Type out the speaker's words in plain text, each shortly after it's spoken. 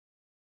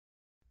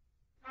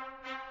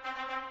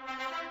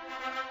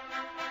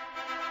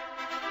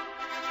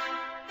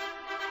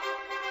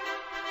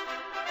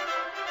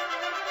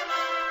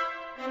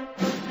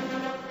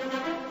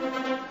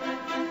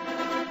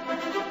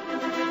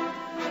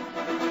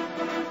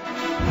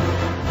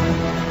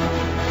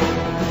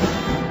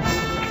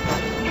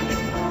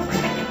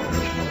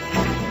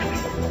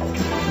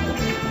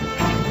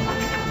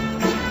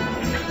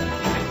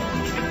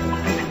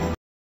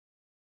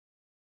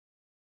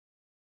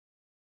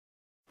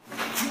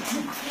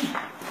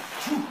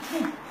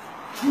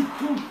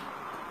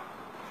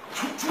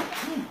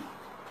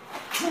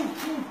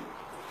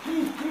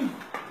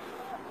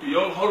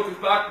Hulk is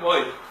back,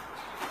 boy.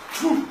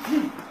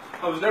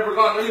 I was never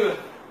gone anyway.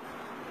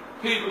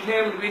 People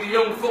came to be the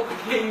young fucking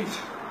kings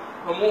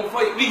and won't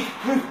fight me.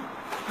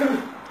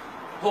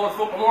 Whole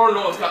fucking world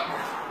knows that, man.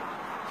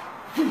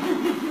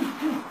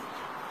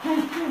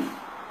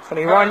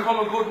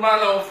 Become a good man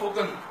now,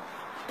 fucking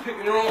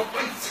picking your own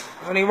fights.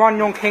 There's only one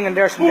young king and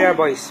there's from there,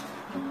 boys.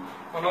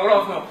 I'm not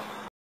off now.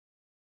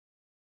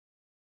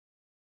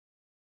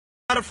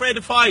 I'm not afraid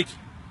to fight.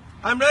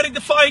 I'm ready to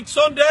fight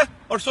Sunday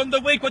or Sunday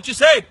week, what you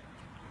say.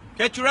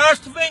 Get your arse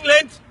to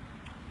England.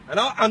 And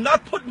I'm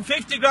not putting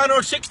 50 grand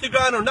or 60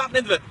 grand or nothing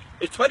into it.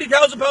 It's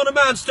 £20,000 a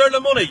man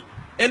sterling money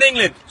in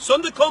England.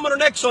 Sunday coming or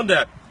next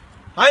Sunday.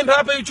 I'm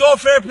happy with your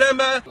fair play,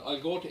 man.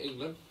 I'll go to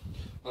England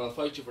and I'll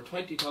fight you for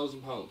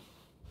 £20,000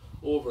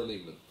 over in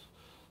England.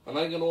 And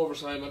I'm going over,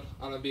 Simon,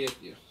 and I'll beat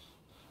you.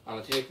 And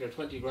I'll take your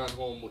 20 grand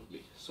home with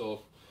me.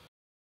 So.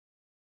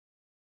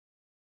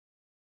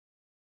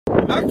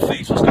 Back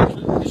fees for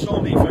Scotland is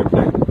showing me fair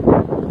play.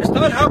 It's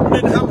not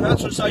happening in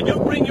Hamilton side. You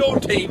bring your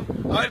team,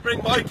 I'll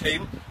bring my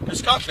team to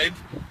Scotland.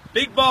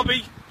 Big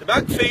Bobby, the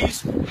back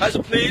fees, has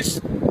a place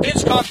in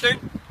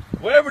Scotland.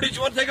 Wherever it is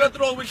you want to take it on the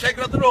road, we'll take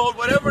it on the road.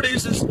 Whatever it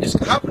is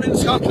happening in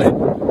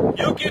Scotland.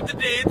 You give the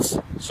dates,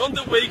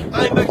 Sunday week,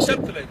 I'm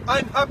accepting it.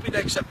 I'm happy to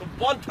accept it,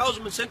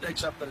 1000%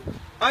 accepting it.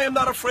 I am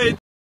not afraid.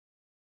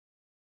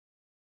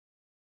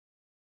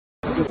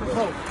 Here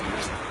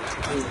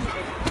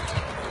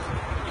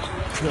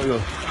we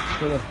go.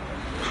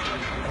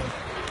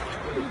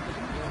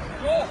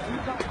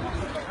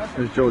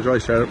 There's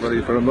Joyce there,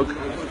 ready for him, look.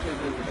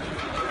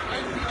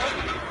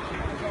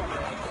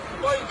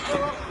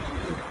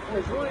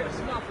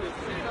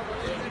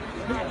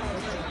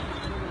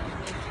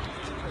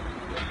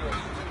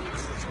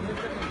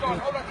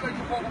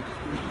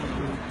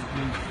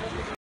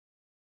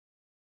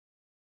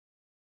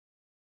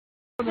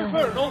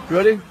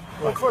 Ready?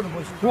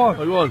 Go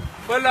on.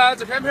 Well,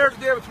 lads, I came here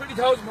today with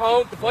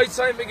 £20,000 to fight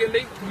Simey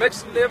McGinley, the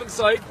McGinley-The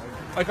side.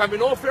 I can be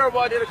no fair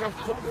about it. I can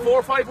 400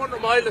 or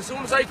 500 miles. As soon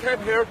as I came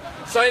here,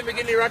 Simey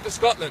McGinley ran to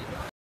Scotland.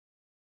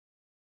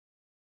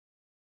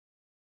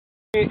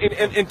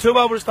 In 2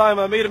 hours' time,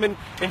 I'll meet him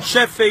in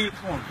Sheffield.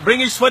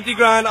 Bring his 20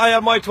 grand. I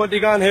have my 20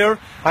 grand here,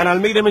 and I'll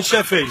meet him in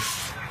Sheffield.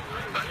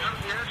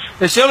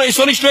 It's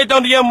only straight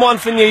down the M1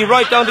 for me,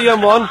 right down the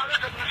M1.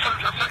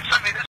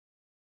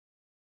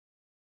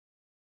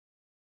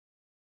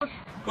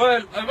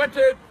 Well, I went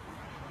to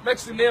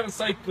McGinley-The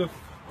site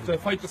to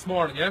fight this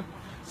morning, yeah?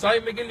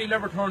 Simey McGinley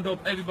never turned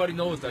up, everybody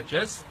knows that,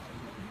 yes?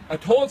 I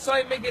told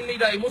Simey McGinley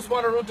that he must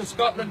want to run to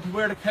Scotland to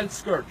wear the Celt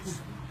skirts.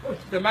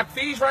 The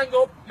McPhees rang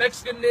up,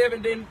 McGinley,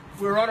 and then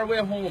we were on our way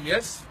home,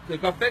 yes? They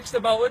got vexed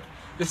about it.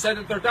 They said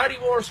that their daddy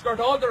wore a skirt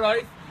all their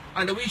life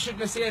and that we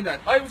shouldn't have seen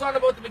that. I was on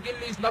about the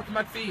McGinleys, not the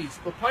McPhees.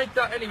 But point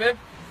that anyway,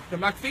 the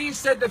McPhees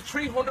said that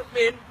 300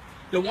 men,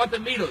 they want to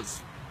meet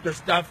us. There's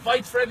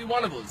fights for every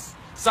one of us.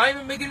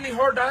 Simey McGinley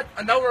heard that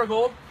an hour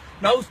ago.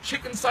 Now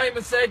Chicken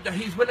Simon said that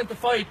he's willing to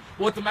fight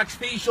with the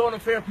McPhees showing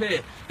him fair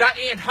play. That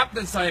ain't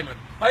happening, Simon.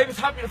 I was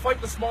happy to fight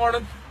this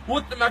morning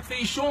with the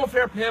McPhees showing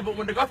fair play, but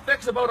when they got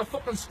vexed about a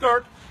fucking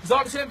skirt, it's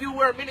all the same if you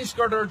wear a mini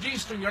skirt or a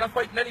G-string, you're not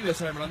fighting anyway,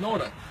 Simon, I know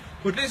that.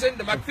 But listen,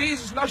 the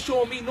McPhees is not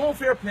showing me no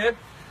fair play.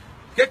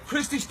 Get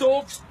Christy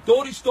Stokes,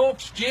 Dodie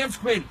Stokes, James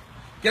Quinn.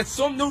 Get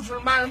some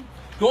neutral man.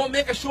 Don't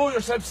make a show of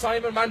yourself,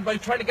 Simon, man, by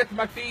trying to get the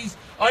McPhees.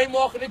 I'm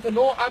walking into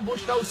no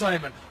ambush now,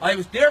 Simon. I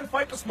was there to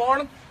fight this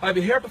morning. I'll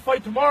be here to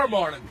fight tomorrow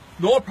morning.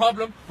 No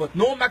problem, but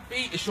no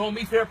McPhee is showing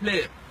me fair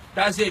play.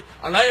 That's it.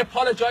 And I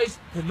apologise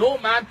to no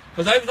man,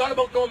 because I was on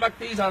about no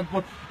McPhees,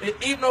 but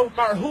even no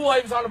matter who I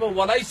was on about,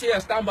 what I say I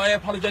stand by, I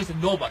apologise to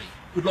nobody.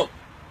 Good luck.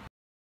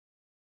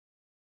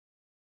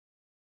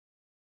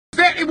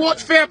 Exactly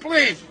what's fair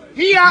play.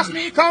 He asked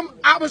me to come,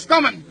 I was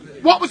coming.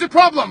 What was the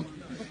problem?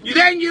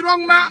 Then you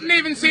rung Martin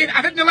Evans saying,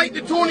 I didn't like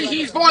the tone of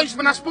his voice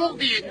when I spoke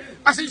to you.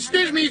 I said,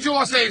 excuse me, Joe,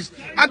 I says,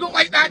 I don't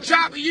like that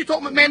chat, but you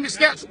talking about men with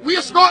skirts.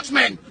 We're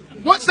Scotchmen.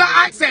 What's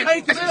that accent?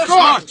 It's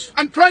Scotch.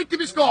 I'm proud to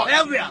be Scotch.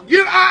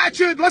 Your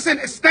attitude, listen,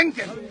 is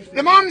stinking.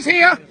 The man's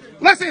here.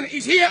 Listen,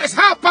 he's here. It's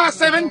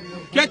 7:30.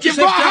 Get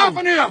yourself down. Half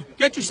an hour.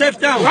 Get yourself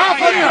down. Half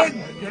an hour.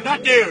 You're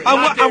not there.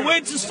 I'm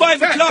waiting since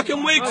 5 o'clock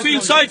in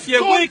Wakefield side for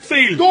you.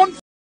 Wakefield.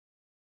 Don't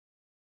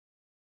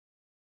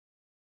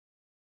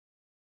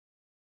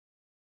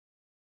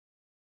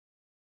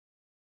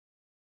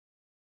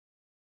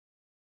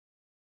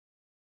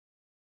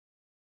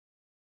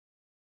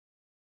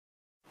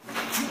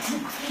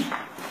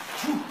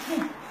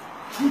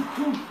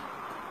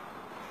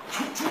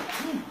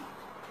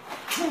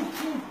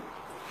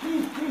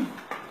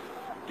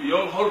The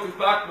young Hulk is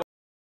back.